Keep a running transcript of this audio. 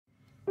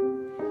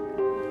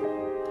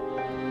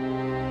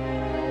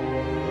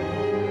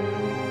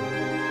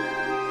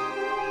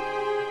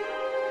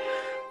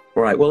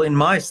Right. Well, in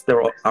mice,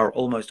 there are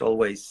almost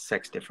always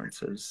sex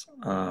differences.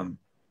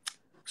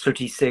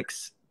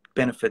 SIRT6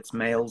 benefits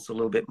males a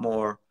little bit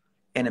more.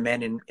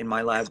 NMN in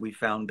my lab, we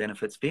found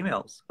benefits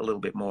females a little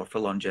bit more for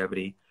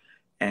longevity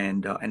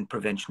and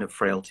prevention of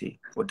frailty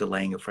or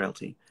delaying of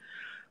frailty.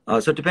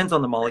 So it depends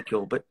on the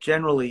molecule, but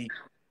generally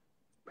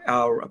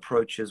our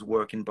approaches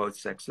work in both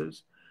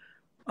sexes.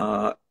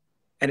 And,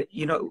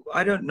 you know,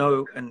 I don't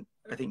know, and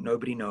I think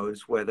nobody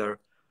knows whether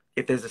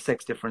if there's a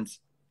sex difference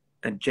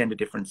and gender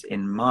difference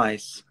in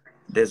mice,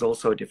 there's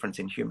also a difference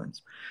in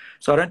humans.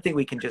 So I don't think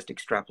we can just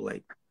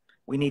extrapolate.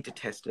 We need to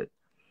test it.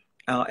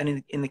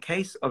 And in the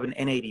case of an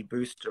NAD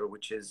booster,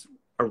 which is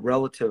a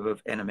relative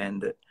of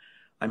NMN that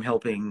I'm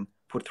helping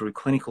put through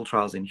clinical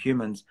trials in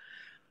humans,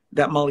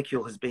 that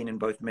molecule has been in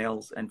both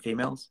males and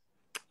females.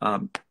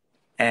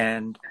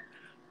 And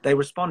they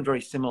respond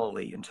very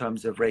similarly in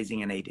terms of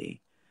raising NAD.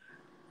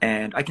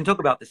 And I can talk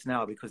about this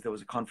now because there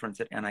was a conference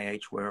at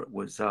NIH where it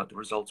was, the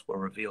results were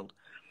revealed.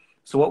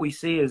 So what we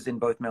see is in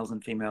both males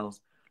and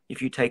females,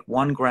 if you take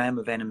 1 gram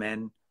of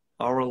NMN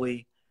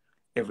orally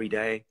every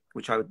day,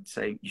 which I would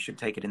say you should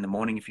take it in the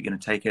morning if you're going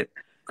to take it,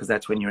 because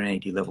that's when your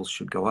NAD levels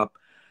should go up,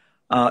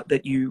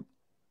 that you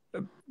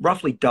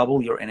roughly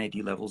double your NAD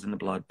levels in the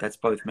blood. That's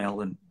both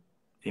male and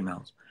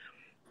females.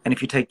 And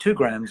if you take 2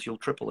 grams, you'll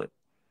triple it.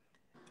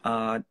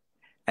 And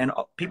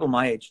people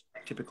my age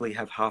typically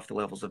have half the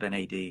levels of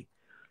NAD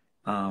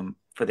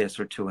for their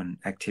Sirtuin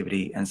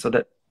activity. And so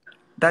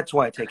that's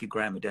why I take 1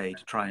 gram a day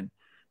to try and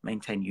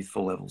maintain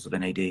youthful levels of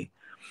NAD.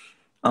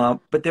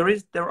 But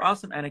there are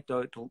some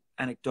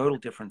anecdotal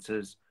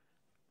differences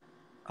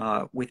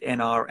with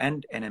NR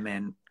and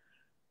NMN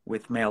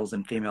with males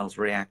and females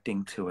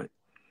reacting to it.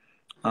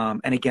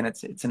 And again,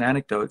 it's an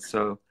anecdote,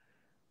 so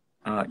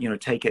you know,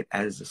 take it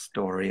as a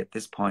story at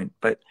this point.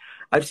 But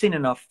I've seen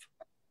enough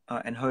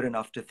and heard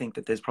enough to think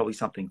that there's probably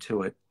something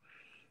to it.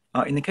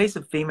 In the case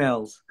of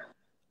females,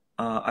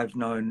 I've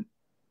known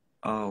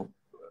a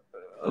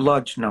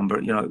large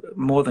number, you know,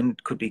 more than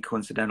could be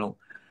coincidental,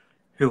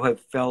 who have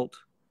felt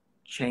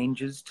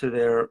changes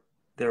to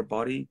their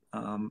body.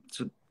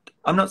 So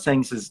I'm not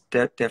saying this is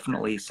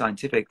definitely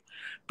scientific,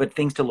 but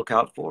things to look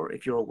out for.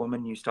 If you're a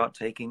woman, you start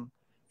taking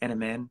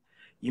NMN,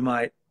 you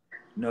might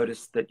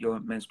notice that your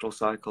menstrual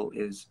cycle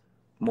is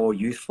more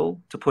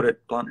youthful, to put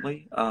it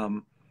bluntly,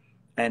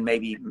 and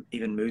maybe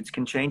even moods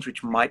can change,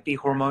 which might be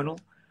hormonal,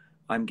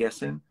 I'm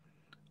guessing.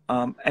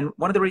 And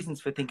one of the reasons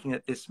for thinking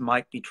that this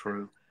might be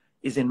true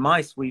is in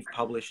mice, we've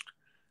published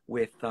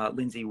with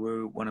Lindsay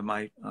Wu, one of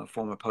my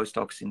former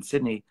postdocs in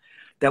Sydney,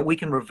 that we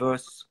can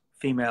reverse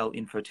female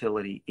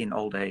infertility in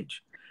old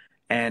age.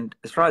 And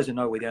as far as I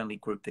know, we're the only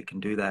group that can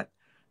do that.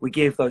 We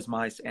give those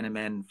mice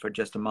NMN for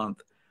just a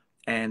month,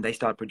 and they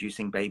start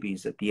producing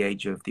babies at the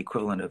age of the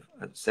equivalent of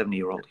a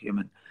 70-year-old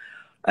human,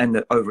 and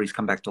the ovaries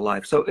come back to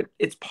life. So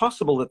it's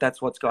possible that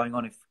that's what's going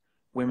on if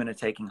women are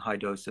taking high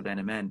dose of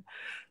NMN.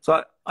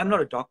 So I'm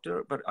not a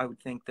doctor, but I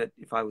would think that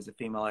if I was a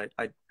female,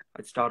 I'd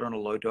start on a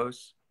low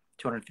dose,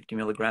 250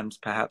 milligrams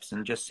perhaps,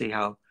 and just see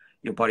how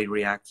your body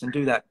reacts, and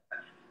do that,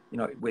 you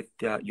know, with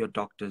your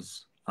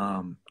doctor's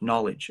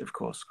knowledge, of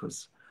course,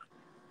 because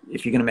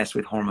if you're going to mess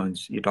with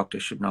hormones, your doctor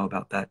should know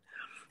about that.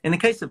 In the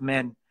case of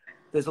men,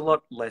 there's a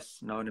lot less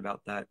known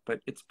about that,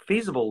 but it's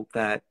feasible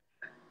that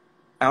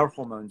our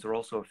hormones are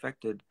also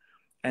affected.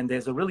 And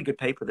there's a really good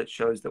paper that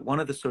shows that one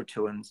of the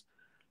Sirtuins,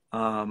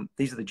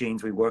 these are the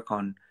genes we work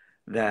on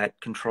that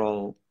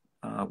control,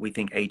 we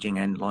think, aging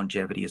and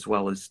longevity as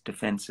well as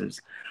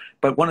defenses.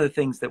 But one of the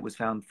things that was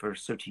found for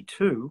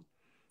SIRT2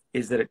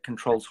 is that it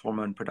controls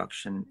hormone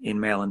production in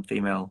male and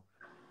female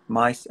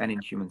mice and in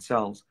human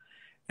cells.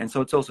 And so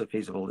it's also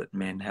feasible that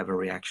men have a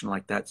reaction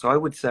like that. So I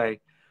would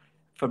say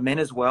for men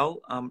as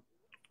well,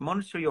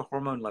 monitor your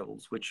hormone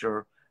levels, which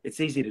are, it's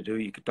easy to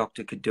do.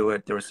 Doctor could do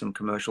it. There are some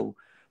commercial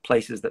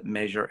places that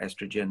measure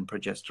estrogen,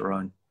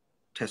 progesterone,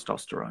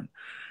 testosterone,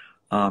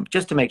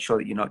 just to make sure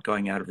that you're not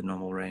going out of the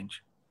normal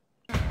range.